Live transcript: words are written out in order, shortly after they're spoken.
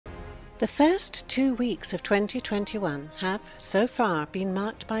The first 2 weeks of 2021 have, so far, been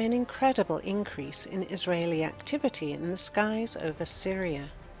marked by an incredible increase in Israeli activity in the skies over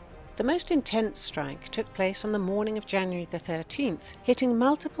Syria. The most intense strike took place on the morning of January the 13th, hitting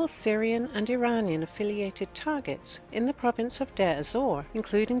multiple Syrian and Iranian-affiliated targets in the province of Deir ez-Zor,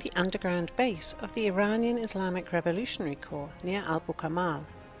 including the underground base of the Iranian Islamic Revolutionary Corps near Abu Kamal.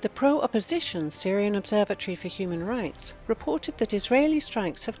 The pro-opposition Syrian Observatory for Human Rights reported that Israeli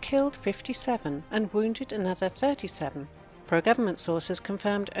strikes have killed 57 and wounded another 37. Pro-government sources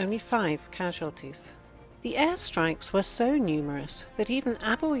confirmed only 5 casualties. The airstrikes were so numerous that even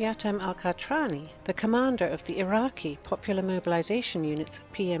Abu Yatem al-Qatrani, the commander of the Iraqi Popular Mobilization Unit's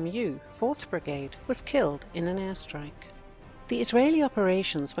PMU 4th Brigade, was killed in an airstrike. The Israeli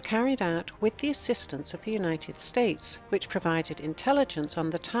operations were carried out with the assistance of the United States, which provided intelligence on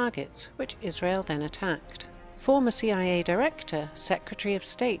the targets, which Israel then attacked. Former CIA Director, Secretary of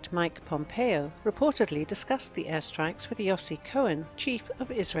State Mike Pompeo, reportedly discussed the airstrikes with Yossi Cohen, chief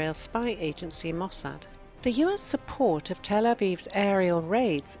of Israel's spy agency Mossad. The US support of Tel Aviv's aerial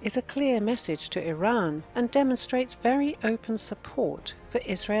raids is a clear message to Iran and demonstrates very open support for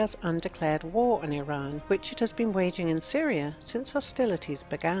Israel's undeclared war on Iran, which it has been waging in Syria since hostilities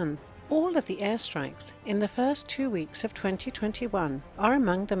began. All of the airstrikes in the first 2 weeks of 2021 are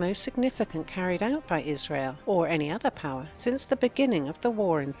among the most significant carried out by Israel or any other power since the beginning of the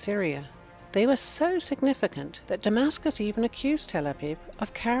war in Syria. They were so significant that Damascus even accused Tel Aviv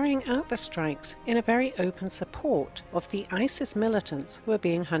of carrying out the strikes in a very open support of the ISIS militants who are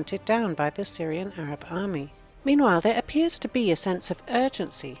being hunted down by the Syrian Arab army. Meanwhile, there appears to be a sense of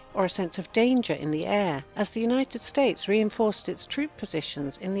urgency or a sense of danger in the air as the United States reinforced its troop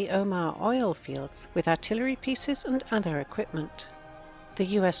positions in the Omar oil fields with artillery pieces and other equipment. The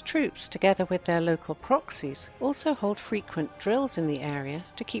US troops, together with their local proxies, also hold frequent drills in the area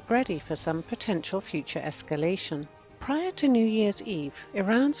to keep ready for some potential future escalation. Prior to New Year's Eve,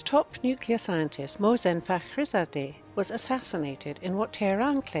 Iran's top nuclear scientist Mohsen Fakhrizadeh was assassinated in what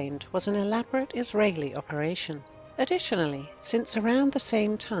Tehran claimed was an elaborate Israeli operation. Additionally, since around the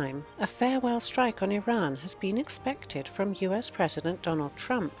same time, a farewell strike on Iran has been expected from US President Donald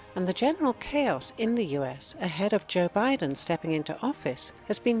Trump, and the general chaos in the US ahead of Joe Biden stepping into office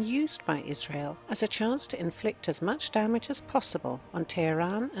has been used by Israel as a chance to inflict as much damage as possible on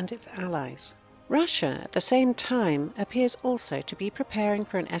Tehran and its allies. Russia, at the same time, appears also to be preparing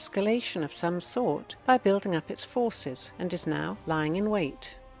for an escalation of some sort by building up its forces and is now lying in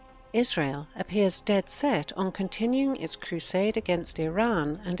wait. Israel appears dead set on continuing its crusade against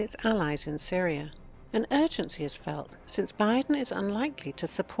Iran and its allies in Syria. An urgency is felt since Biden is unlikely to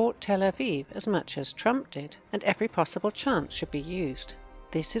support Tel Aviv as much as Trump did, and every possible chance should be used.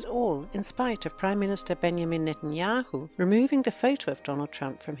 This is all in spite of Prime Minister Benjamin Netanyahu removing the photo of Donald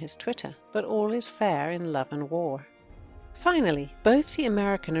Trump from his Twitter, but all is fair in love and war. Finally, both the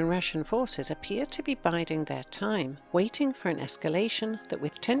American and Russian forces appear to be biding their time, waiting for an escalation that,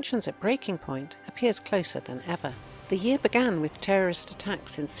 with tensions at breaking point, appears closer than ever. The year began with terrorist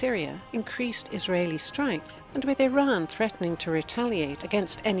attacks in Syria, increased Israeli strikes, and with Iran threatening to retaliate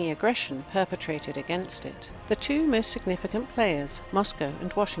against any aggression perpetrated against it. The two most significant players, Moscow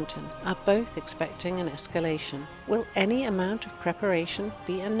and Washington, are both expecting an escalation. Will any amount of preparation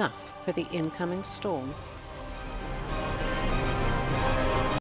be enough for the incoming storm?